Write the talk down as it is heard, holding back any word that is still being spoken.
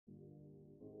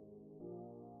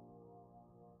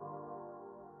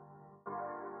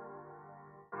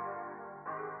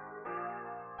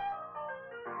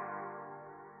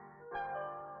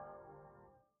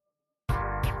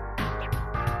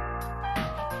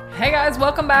Hey guys,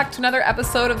 welcome back to another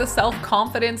episode of the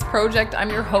Self-Confidence Project. I'm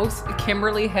your host,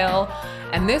 Kimberly Hill,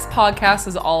 and this podcast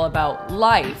is all about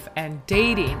life and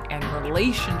dating and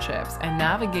relationships and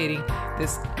navigating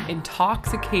this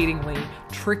intoxicatingly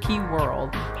tricky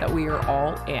world that we are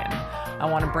all in. I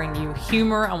want to bring you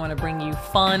humor, I want to bring you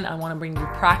fun, I want to bring you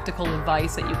practical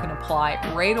advice that you can apply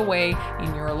right away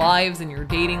in your lives, in your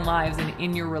dating lives, and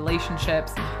in your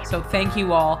relationships. So thank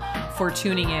you all for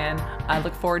tuning in. I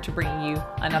look forward to bringing you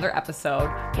another episode.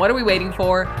 What are we waiting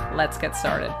for? Let's get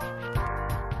started.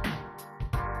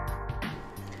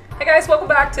 Hey guys, welcome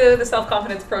back to the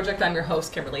Self-Confidence Project. I'm your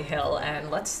host, Kimberly Hill,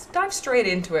 and let's dive straight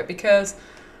into it because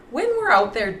when we're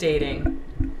out there dating,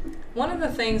 one of the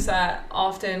things that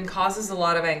often causes a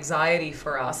lot of anxiety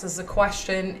for us is the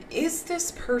question, is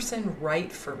this person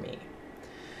right for me?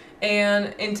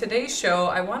 And in today's show,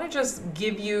 I want to just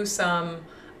give you some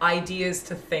ideas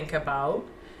to think about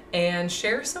and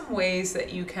share some ways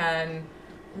that you can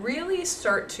really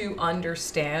start to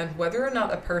understand whether or not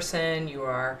the person you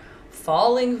are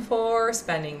falling for,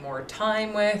 spending more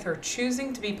time with, or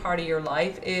choosing to be part of your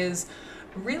life is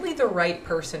really the right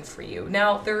person for you.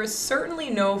 Now, there is certainly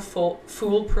no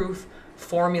foolproof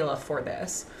formula for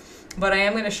this, but I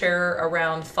am going to share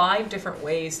around 5 different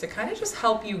ways to kind of just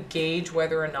help you gauge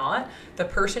whether or not the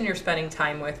person you're spending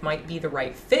time with might be the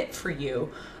right fit for you,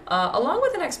 along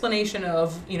with an explanation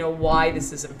of, why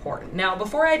this is important. Now,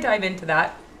 before I dive into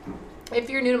that, if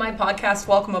you're new to my podcast,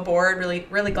 welcome aboard.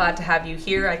 Really glad to have you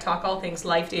here. I talk all things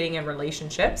life, dating, and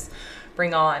relationships.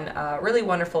 Bring on really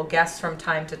wonderful guests from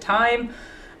time to time.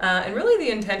 And really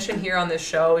the intention here on this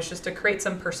show is just to create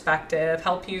some perspective,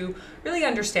 help you really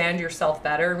understand yourself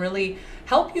better, and really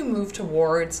help you move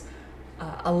towards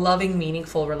a loving,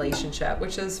 meaningful relationship,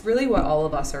 which is really what all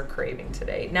of us are craving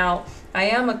today. Now, I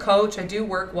am a coach. I do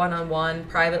work one-on-one,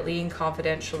 privately and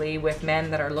confidentially with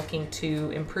men that are looking to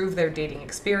improve their dating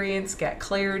experience, get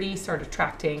clarity, start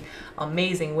attracting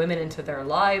amazing women into their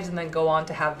lives, and then go on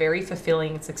to have very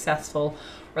fulfilling and successful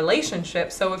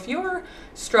relationships. So if you're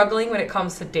struggling when it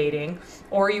comes to dating,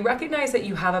 or you recognize that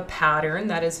you have a pattern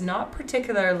that is not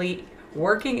particularly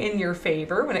working in your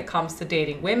favor when it comes to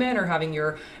dating women or having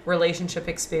your relationship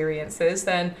experiences,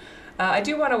 then I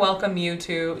do want to welcome you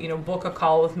to, book a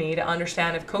call with me to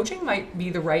understand if coaching might be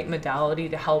the right modality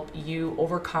to help you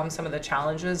overcome some of the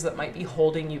challenges that might be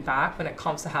holding you back when it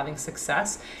comes to having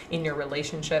success in your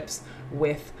relationships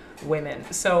with women.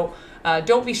 So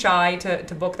don't be shy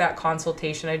to book that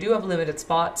consultation. I do have limited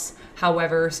spots,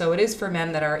 however, so it is for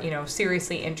men that are,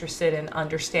 seriously interested in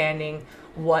understanding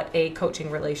what a coaching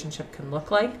relationship can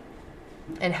look like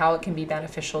and how it can be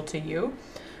beneficial to you.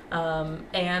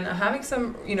 And I'm having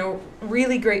some,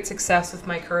 really great success with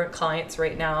my current clients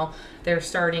right now. They're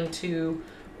starting to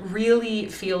really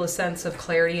feel a sense of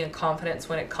clarity and confidence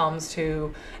when it comes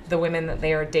to the women that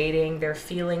they are dating. They're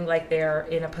feeling like they're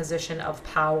in a position of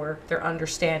power. They're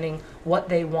understanding what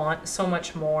they want so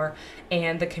much more.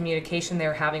 And the communication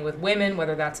they're having with women,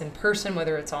 whether that's in person,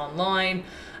 whether it's online,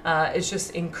 is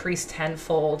just increased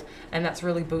tenfold. And that's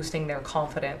really boosting their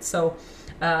confidence. So,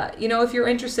 if you're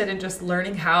interested in just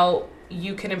learning how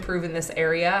you can improve in this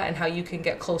area and how you can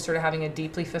get closer to having a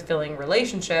deeply fulfilling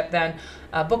relationship, then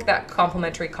book that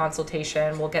complimentary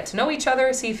consultation. We'll get to know each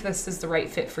other, see if this is the right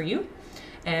fit for you.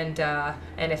 And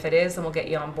if it is, then we'll get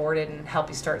you onboarded and help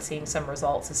you start seeing some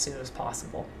results as soon as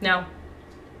possible. Now,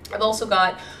 I've also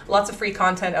got lots of free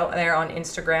content out there on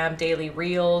Instagram, daily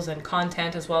reels and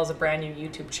content, as well as a brand new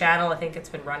YouTube channel. I think it's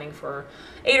been running for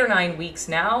 8 or 9 weeks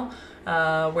now,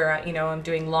 where I'm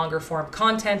doing longer form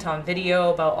content on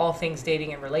video about all things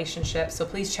dating and relationships. So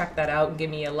please check that out and give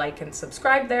me a like and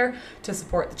subscribe there to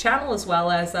support the channel, as well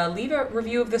as leave a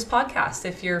review of this podcast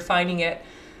if you're finding it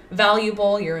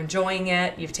valuable, you're enjoying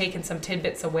it, you've taken some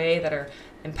tidbits away that are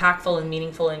impactful and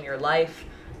meaningful in your life.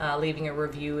 Leaving a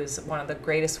review is one of the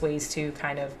greatest ways to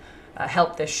kind of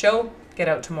help this show get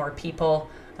out to more people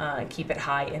and keep it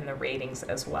high in the ratings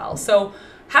as well. So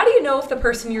how do you know if the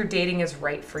person you're dating is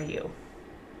right for you?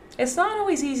 It's not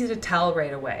always easy to tell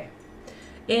right away.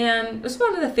 And it's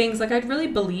one of the things, I really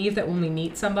believe that when we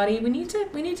meet somebody, we need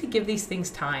to give these things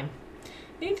time.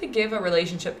 We need to give a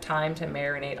relationship time to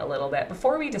marinate a little bit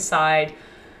before we decide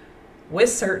with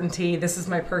certainty this is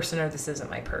my person or this isn't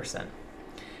my person.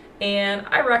 And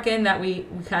I reckon that we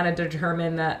kind of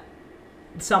determine that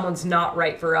someone's not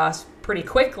right for us pretty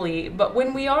quickly. But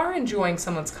when we are enjoying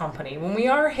someone's company, when we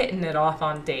are hitting it off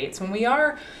on dates, when we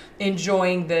are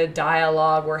enjoying the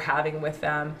dialogue we're having with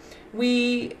them,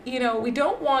 we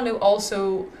don't want to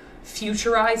also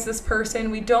futurize this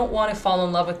person. We don't want to fall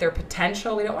in love with their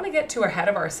potential. We don't want to get too ahead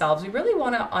of ourselves. We really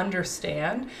want to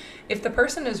understand if the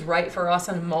person is right for us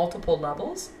on multiple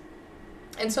levels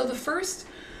And so the first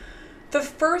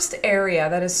area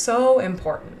that is so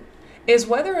important is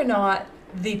whether or not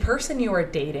the person you are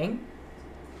dating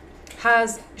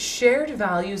has shared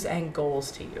values and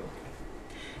goals to you.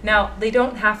 Now, they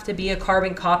don't have to be a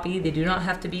carbon copy. They do not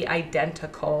have to be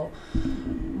identical.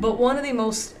 But one of the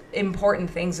most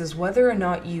important things is whether or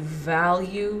not you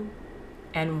value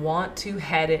and want to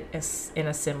head it in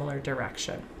a similar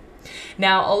direction.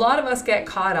 Now, a lot of us get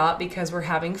caught up because we're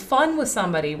having fun with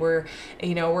somebody. We're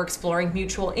exploring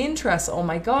mutual interests. Oh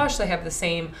my gosh, they have the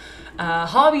same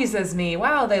hobbies as me.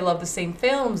 Wow, they love the same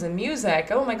films and music.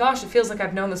 Oh my gosh, it feels like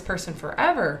I've known this person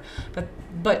forever.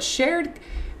 But shared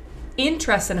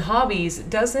interests and hobbies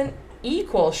doesn't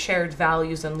equal shared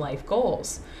values and life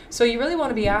goals. So you really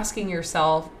want to be asking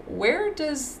yourself, where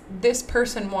does this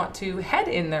person want to head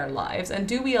in their lives? And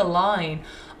do we align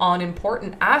on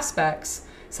important aspects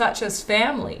such as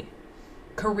family,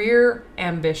 career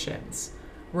ambitions,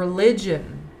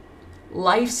 religion,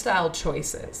 lifestyle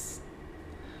choices?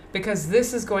 Because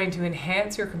this is going to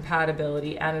enhance your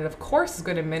compatibility, and it of course is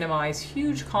going to minimize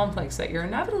huge conflicts that you're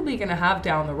inevitably going to have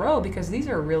down the road, because these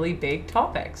are really big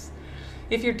topics.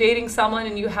 If you're dating someone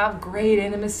and you have great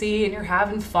intimacy and you're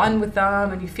having fun with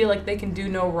them and you feel like they can do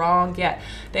no wrong, yet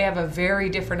they have a very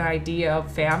different idea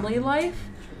of family life,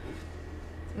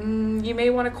 you may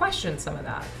want to question some of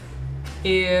that.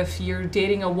 If you're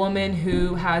dating a woman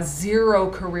who has zero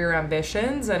career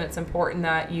ambitions and it's important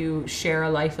that you share a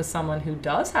life with someone who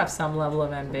does have some level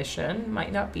of ambition,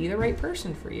 might not be the right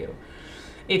person for you.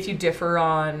 If you differ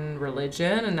on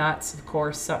religion, and that's of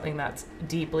course something that's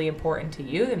deeply important to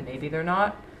you, then maybe they're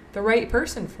not the right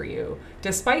person for you,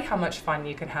 despite how much fun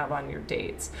you can have on your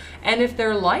dates. And if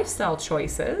their lifestyle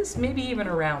choices, maybe even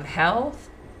around health,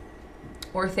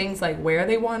 or things like where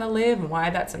they want to live and why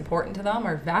that's important to them,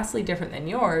 are vastly different than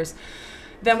yours,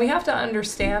 then we have to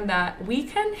understand that we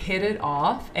can hit it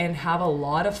off and have a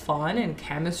lot of fun and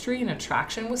chemistry and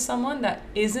attraction with someone that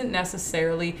isn't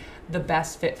necessarily the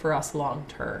best fit for us long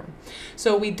term.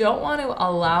 So we don't want to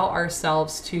allow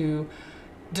ourselves to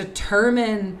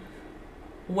determine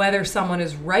whether someone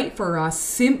is right for us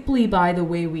simply by the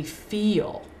way we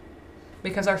feel.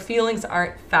 Because our feelings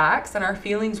aren't facts, and our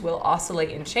feelings will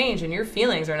oscillate and change, and your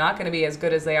feelings are not going to be as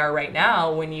good as they are right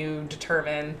now when you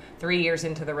determine 3 years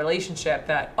into the relationship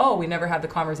that, oh, we never had the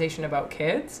conversation about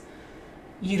kids.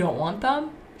 You don't want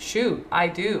them? Shoot, I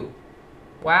do.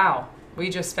 Wow, we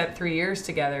just spent 3 years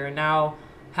together, and now,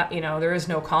 there is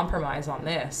no compromise on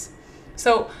this.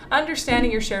 So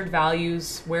understanding your shared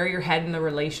values, where you're heading in the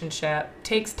relationship,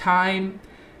 takes time,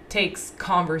 takes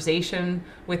conversation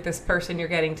with this person you're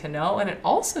getting to know, and it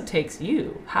also takes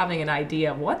you having an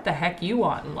idea of what the heck you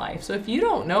want in life. So if you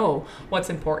don't know what's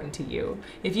important to you,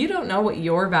 if you don't know what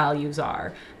your values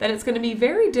are, then it's going to be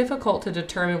very difficult to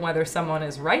determine whether someone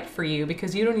is right for you,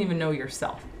 because you don't even know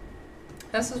yourself.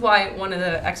 This is why one of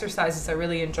the exercises I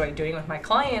really enjoy doing with my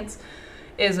clients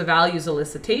is a values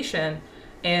elicitation.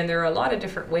 And there are a lot of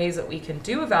different ways that we can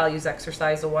do a values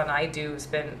exercise. The one I do has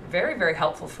been very, very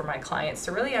helpful for my clients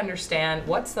to really understand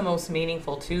what's the most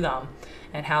meaningful to them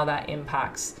and how that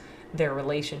impacts their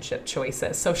relationship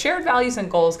choices. So shared values and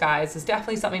goals, guys, is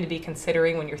definitely something to be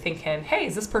considering when you're thinking, hey,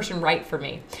 is this person right for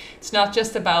me? It's not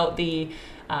just about the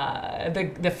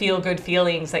feel-good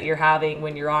feelings that you're having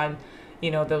when you're on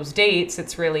those dates.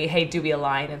 It's really, hey, do we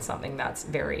align in something that's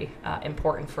very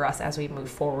important for us as we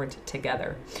move forward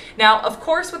together. Now, of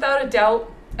course, without a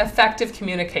doubt, effective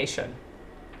communication.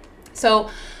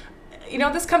 So,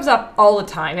 this comes up all the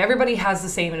time. Everybody has the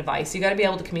same advice. You got to be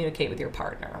able to communicate with your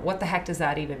partner. What the heck does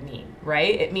that even mean,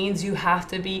 right? It means you have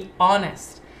to be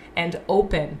honest and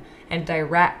open and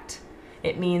direct.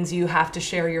 It means you have to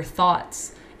share your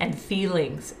thoughts and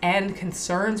feelings and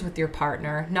concerns with your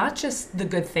partner, not just the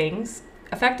good things.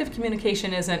 Effective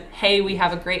communication isn't, hey, we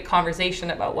have a great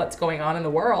conversation about what's going on in the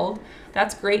world.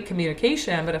 That's great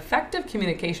communication, but effective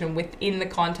communication within the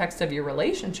context of your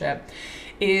relationship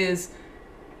is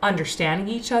understanding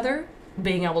each other,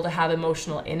 being able to have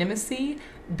emotional intimacy,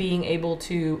 being able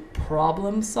to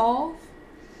problem solve.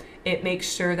 It makes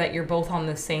sure that you're both on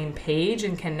the same page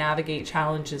and can navigate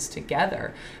challenges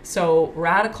together. So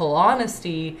radical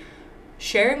honesty,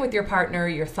 sharing with your partner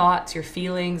your thoughts, your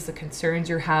feelings, the concerns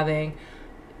you're having,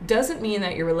 doesn't mean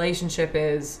that your relationship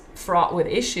is fraught with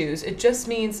issues. It just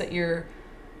means that you're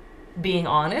being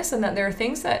honest and that there are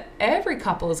things that every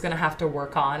couple is going to have to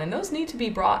work on, and those need to be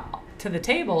brought to the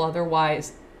table.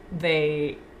 Otherwise,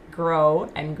 they grow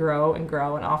and grow and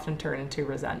grow and often turn into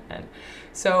resentment.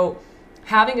 So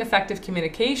having effective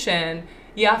communication,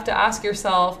 you have to ask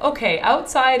yourself, okay,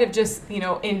 outside of just,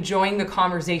 enjoying the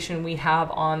conversation we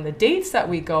have on the dates that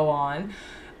we go on,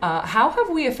 How have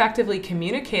we effectively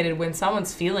communicated when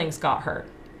someone's feelings got hurt?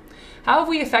 How have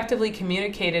we effectively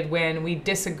communicated when we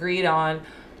disagreed on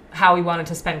how we wanted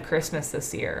to spend Christmas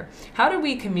this year? How did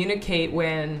we communicate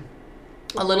when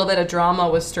a little bit of drama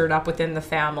was stirred up within the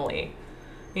family?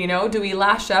 You know, do we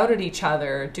lash out at each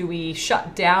other? Do we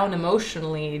shut down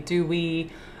emotionally? Do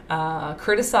we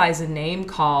criticize and name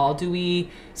call? Do we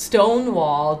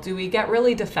stonewall? Do we get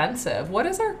really defensive? What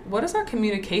is our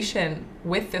communication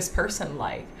with this person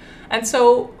like? And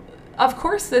so, of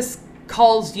course, this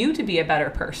calls you to be a better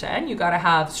person. You got to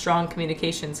have strong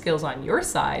communication skills on your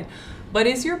side. But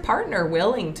is your partner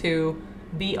willing to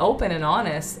be open and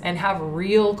honest and have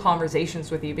real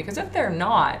conversations with you? Because if they're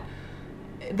not,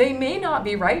 they may not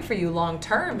be right for you long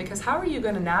term, because how are you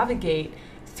going to navigate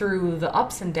through the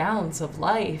ups and downs of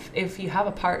life if you have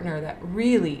a partner that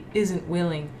really isn't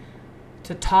willing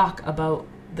to talk about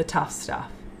the tough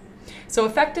stuff? So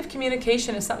effective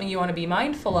communication is something you want to be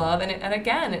mindful of. And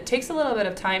again, it takes a little bit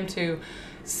of time to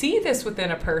see this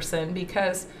within a person,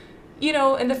 because, you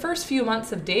know, in the first few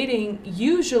months of dating,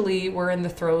 usually we're in the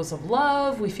throes of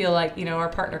love. We feel like, you know, our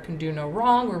partner can do no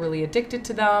wrong. We're really addicted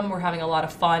to them. We're having a lot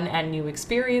of fun and new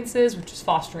experiences, which is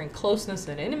fostering closeness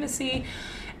and intimacy.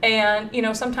 And, you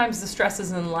know, sometimes the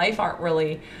stresses in life aren't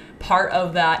really part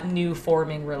of that new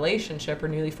forming relationship or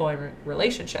newly formed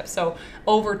relationship. So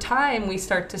over time, we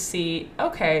start to see,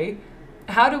 okay,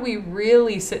 how do we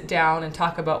really sit down and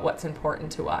talk about what's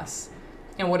important to us?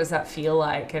 And what does that feel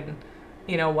like? And,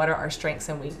 you know, what are our strengths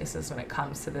and weaknesses when it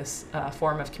comes to this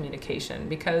form of communication?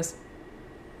 Because,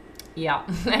 yeah,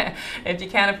 if you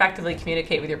can't effectively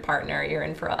communicate with your partner, you're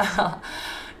in for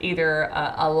either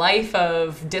a life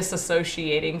of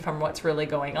disassociating from what's really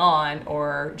going on,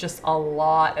 or just a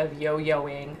lot of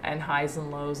yo-yoing and highs and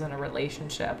lows in a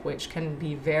relationship, which can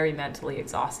be very mentally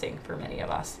exhausting for many of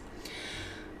us.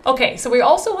 Okay, so we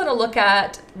also want to look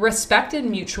at respect and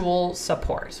mutual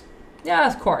support. Yeah,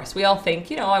 of course, we all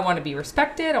think, you know, I want to be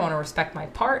respected, I want to respect my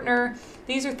partner.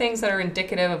 These are things that are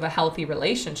indicative of a healthy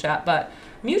relationship, but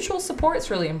mutual support is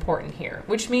really important here,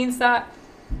 which means that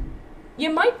you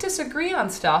might disagree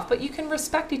on stuff, but you can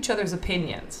respect each other's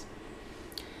opinions.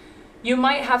 You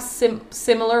might have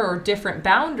similar or different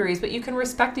boundaries, but you can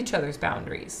respect each other's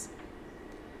boundaries,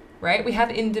 right? We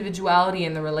have individuality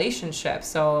in the relationship.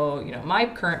 So, you know, my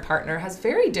current partner has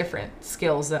very different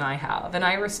skills than I have, and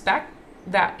I respect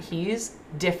that he's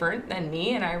different than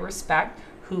me, and I respect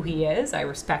who he is. I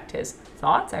respect his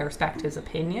thoughts. I respect his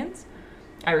opinions.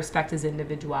 I respect his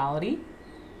individuality.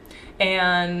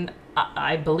 And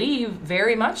I believe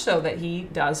very much so that he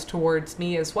does towards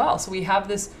me as well. So we have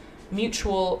this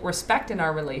mutual respect in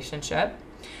our relationship,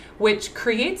 which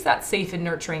creates that safe and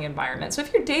nurturing environment. So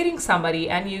if you're dating somebody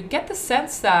and you get the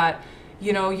sense that,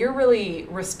 you know, you're really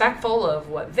respectful of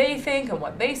what they think and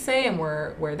what they say and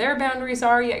where their boundaries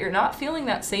are, yet you're not feeling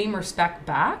that same respect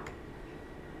back,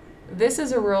 this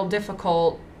is a real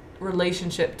difficult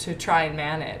relationship to try and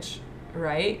manage,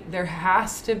 right? There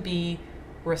has to be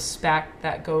respect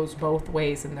that goes both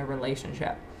ways in the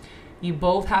relationship. You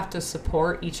both have to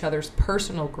support each other's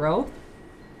personal growth,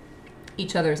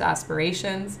 each other's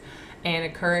aspirations, and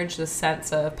encourage the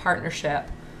sense of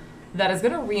partnership that is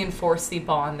going to reinforce the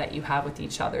bond that you have with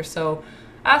each other. So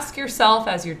ask yourself,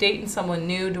 as you're dating someone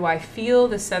new, do I feel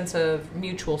the sense of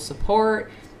mutual support?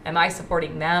 Am I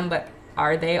supporting them, but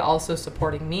are they also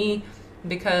supporting me?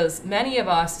 Because many of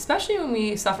us, especially when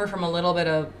we suffer from a little bit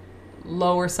of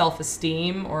lower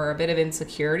self-esteem or a bit of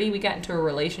insecurity, we get into a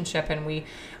relationship and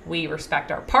we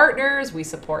respect our partners, we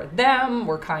support them,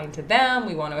 we're kind to them,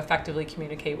 we want to effectively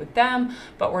communicate with them,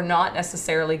 but we're not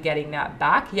necessarily getting that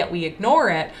back, yet we ignore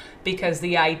it because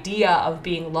the idea of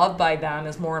being loved by them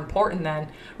is more important than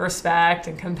respect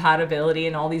and compatibility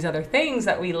and all these other things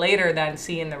that we later then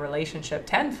see in the relationship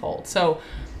tenfold. So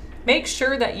make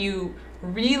sure that you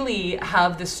really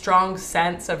have this strong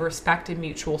sense of respect and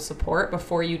mutual support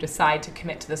before you decide to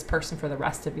commit to this person for the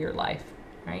rest of your life,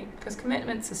 right? Because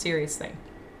commitment's a serious thing.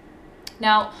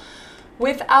 Now,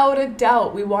 without a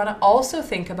doubt, we want to also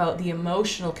think about the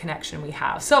emotional connection we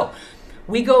have. So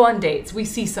we go on dates, we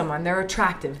see someone, they're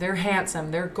attractive, they're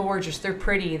handsome, they're gorgeous, they're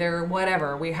pretty, they're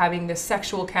whatever. We're having this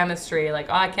sexual chemistry, like,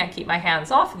 oh, I can't keep my hands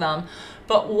off of them.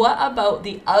 But what about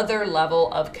the other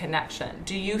level of connection?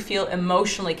 Do you feel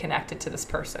emotionally connected to this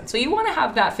person? So you want to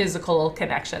have that physical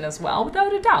connection as well,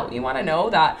 without a doubt. You want to know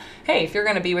that, hey, if you're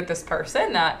going to be with this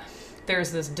person, that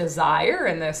there's this desire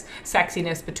and this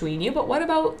sexiness between you. But what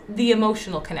about the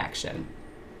emotional connection?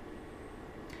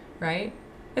 Right?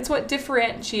 It's what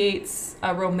differentiates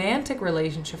a romantic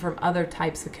relationship from other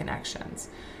types of connections.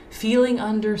 Feeling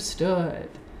understood,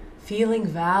 feeling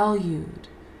valued,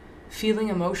 feeling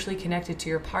emotionally connected to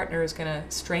your partner is going to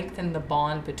strengthen the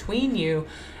bond between you.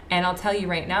 And I'll tell you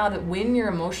right now that when your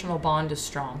emotional bond is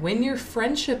strong, when your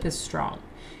friendship is strong,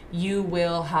 you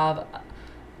will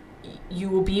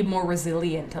be more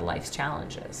resilient to life's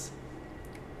challenges,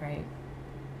 right?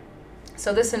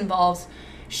 So this involves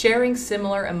sharing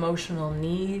similar emotional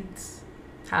needs,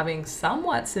 having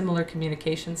somewhat similar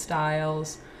communication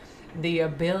styles, the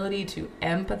ability to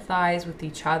empathize with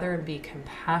each other and be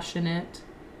compassionate.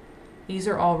 These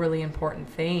are all really important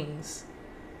things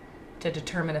to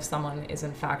determine if someone is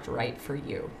in fact right for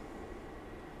you.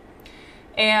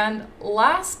 And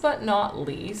last but not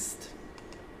least,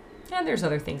 and there's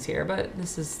other things here, but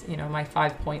this is, my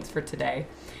 5 points for today,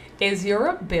 is your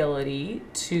ability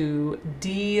to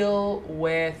deal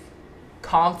with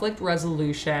conflict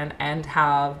resolution and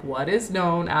have what is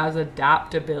known as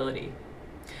adaptability.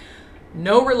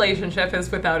 No relationship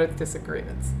is without its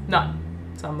disagreements. None.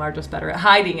 Some are just better at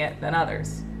hiding it than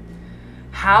others.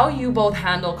 How you both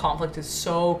handle conflict is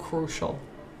so crucial.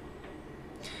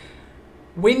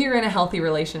 When you're in a healthy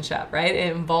relationship, right,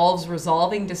 it involves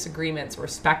resolving disagreements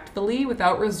respectfully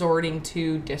without resorting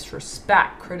to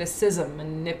disrespect, criticism,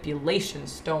 manipulation,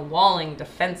 stonewalling,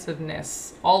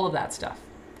 defensiveness, all of that stuff,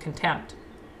 contempt.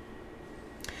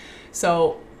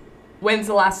 So, when's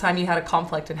the last time you had a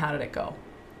conflict and how did it go?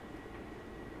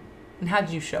 And how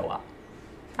did you show up?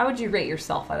 How would you rate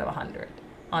yourself out of 100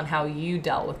 on how you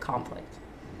dealt with conflict?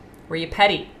 Were you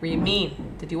petty? Were you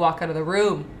mean? Did you walk out of the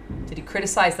room? Did you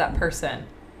criticize that person?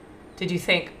 Did you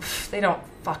think, they don't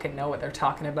fucking know what they're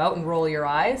talking about, and roll your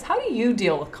eyes? How do you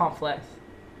deal with conflict?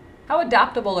 How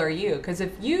adaptable are you? Because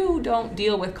if you don't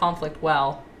deal with conflict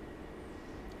well,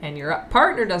 and your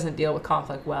partner doesn't deal with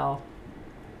conflict well,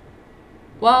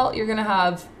 you're gonna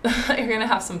have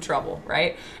some trouble,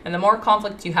 right? And the more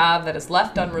conflict you have that is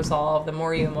left unresolved, the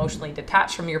more you emotionally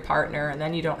detach from your partner, and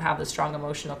then you don't have the strong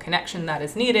emotional connection that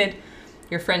is needed.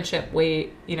 Your friendship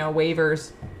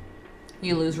wavers.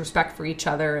 You lose respect for each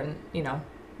other, and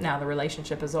now the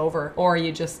relationship is over. Or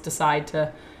you just decide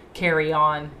to carry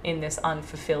on in this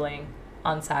unfulfilling,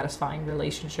 unsatisfying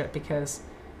relationship because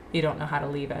you don't know how to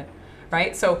leave it,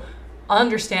 right? So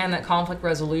understand that conflict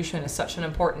resolution is such an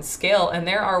important skill, and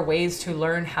there are ways to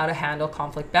learn how to handle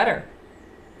conflict better.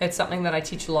 It's something that I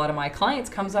teach a lot of my clients,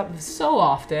 comes up so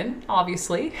often,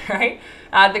 obviously, right?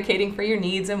 Advocating for your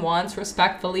needs and wants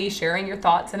respectfully, sharing your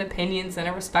thoughts and opinions in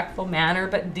a respectful manner,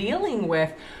 but dealing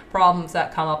with problems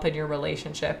that come up in your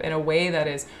relationship in a way that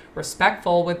is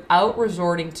respectful without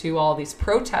resorting to all these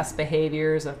protest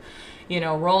behaviors of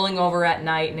rolling over at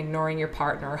night and ignoring your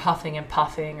partner, or huffing and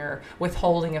puffing, or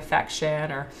withholding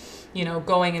affection, or,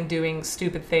 going and doing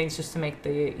stupid things just to make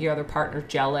your other partner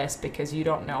jealous because you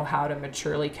don't know how to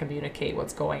maturely communicate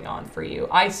what's going on for you.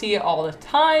 I see it all the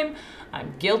time.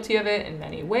 I'm guilty of it in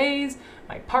many ways.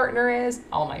 My partner is,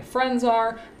 all my friends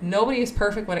are. Nobody is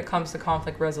perfect when it comes to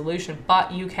conflict resolution,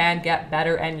 but you can get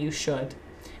better, and you should.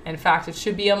 In fact, it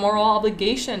should be a moral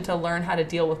obligation to learn how to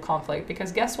deal with conflict,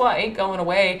 because guess what? It ain't going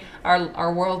away.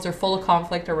 Our worlds are full of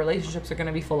conflict. Our relationships are going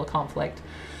to be full of conflict.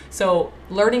 So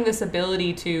learning this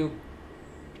ability to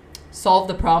solve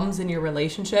the problems in your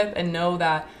relationship and know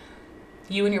that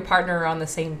you and your partner are on the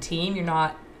same team. You're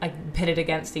not pitted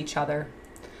against each other.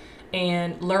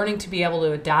 And learning to be able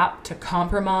to adapt, to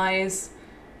compromise.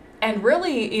 And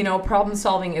really, problem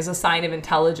solving is a sign of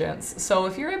intelligence. So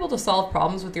if you're able to solve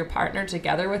problems with your partner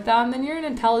together with them, then you're an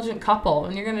intelligent couple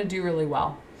and you're going to do really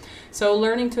well. So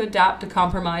learning to adapt, to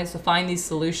compromise, to find these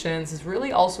solutions is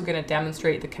really also going to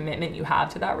demonstrate the commitment you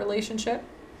have to that relationship.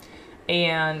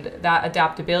 And that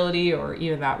adaptability, or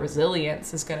even that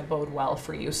resilience, is going to bode well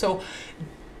for you. So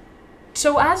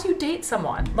as you date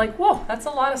someone, whoa, that's a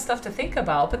lot of stuff to think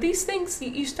about. But these things,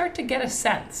 you start to get a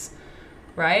sense,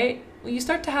 right? You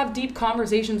start to have deep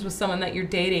conversations with someone that you're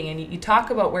dating, and you talk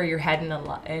about where you're heading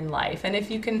in life. And if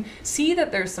you can see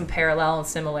that there's some parallel and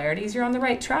similarities, you're on the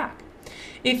right track.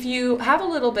 If you have a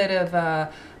little bit of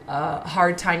a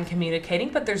hard time communicating,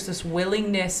 but there's this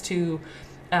willingness to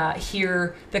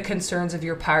hear the concerns of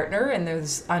your partner, and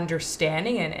there's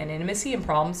understanding and intimacy and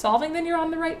problem solving, then you're on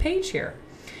the right page here.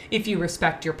 If you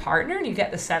respect your partner and you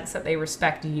get the sense that they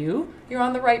respect you, you're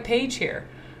on the right page here.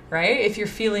 Right? If you're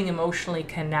feeling emotionally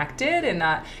connected and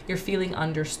that you're feeling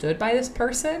understood by this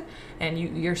person, and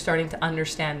you're starting to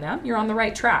understand them, you're on the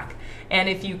right track. And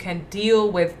if you can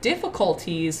deal with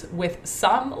difficulties with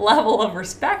some level of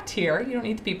respect here, you don't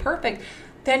need to be perfect,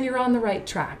 then you're on the right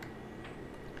track.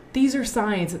 These are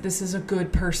signs that this is a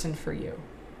good person for you.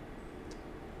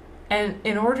 And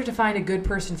in order to find a good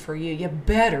person for you, you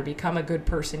better become a good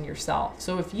person yourself.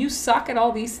 So if you suck at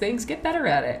all these things, get better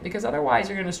at it, because otherwise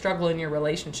you're going to struggle in your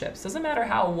relationships. Doesn't matter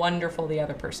how wonderful the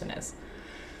other person is.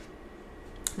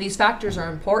 These factors are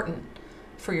important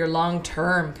for your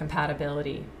long-term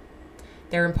compatibility.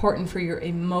 They're important for your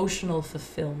emotional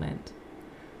fulfillment.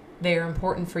 They are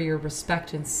important for your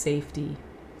respect and safety.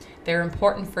 They're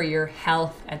important for your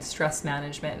health and stress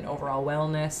management and overall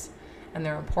wellness. And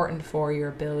they're important for your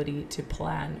ability to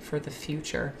plan for the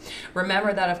future.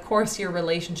 Remember that, of course, your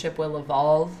relationship will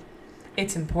evolve.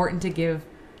 It's important to give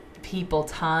people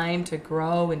time to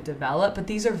grow and develop, but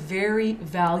these are very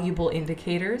valuable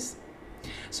indicators.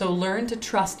 So learn to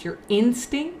trust your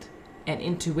instinct and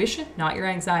intuition, not your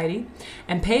anxiety,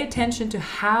 and pay attention to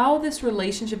how this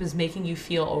relationship is making you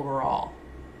feel overall.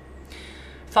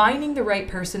 Finding the right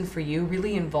person for you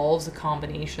really involves a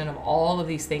combination of all of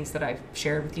these things that I've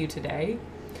shared with you today,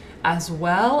 as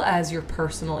well as your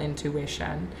personal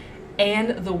intuition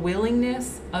and the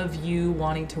willingness of you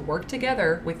wanting to work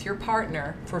together with your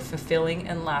partner for fulfilling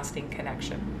and lasting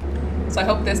connection. So I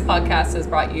hope this podcast has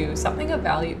brought you something of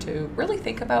value to really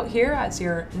think about here as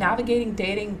you're navigating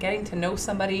dating, getting to know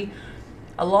somebody,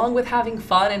 along with having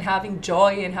fun and having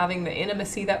joy and having the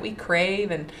intimacy that we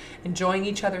crave and enjoying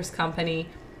each other's company.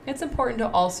 It's important to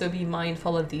also be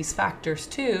mindful of these factors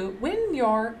too when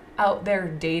you're out there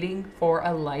dating for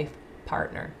a life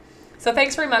partner. So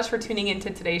thanks very much for tuning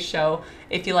into today's show.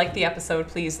 If you liked the episode,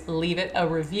 please leave it a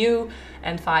review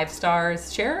and 5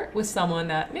 stars. Share it with someone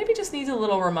that maybe just needs a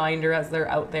little reminder as they're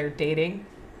out there dating,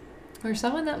 or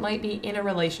someone that might be in a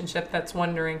relationship that's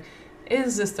wondering,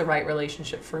 is this the right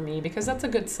relationship for me? Because that's a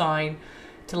good sign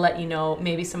to let you know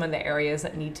maybe some of the areas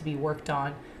that need to be worked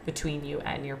on between you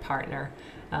and your partner.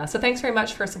 So thanks very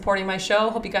much for supporting my show.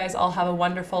 Hope you guys all have a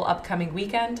wonderful upcoming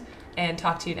weekend, and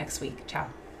talk to you next week. Ciao.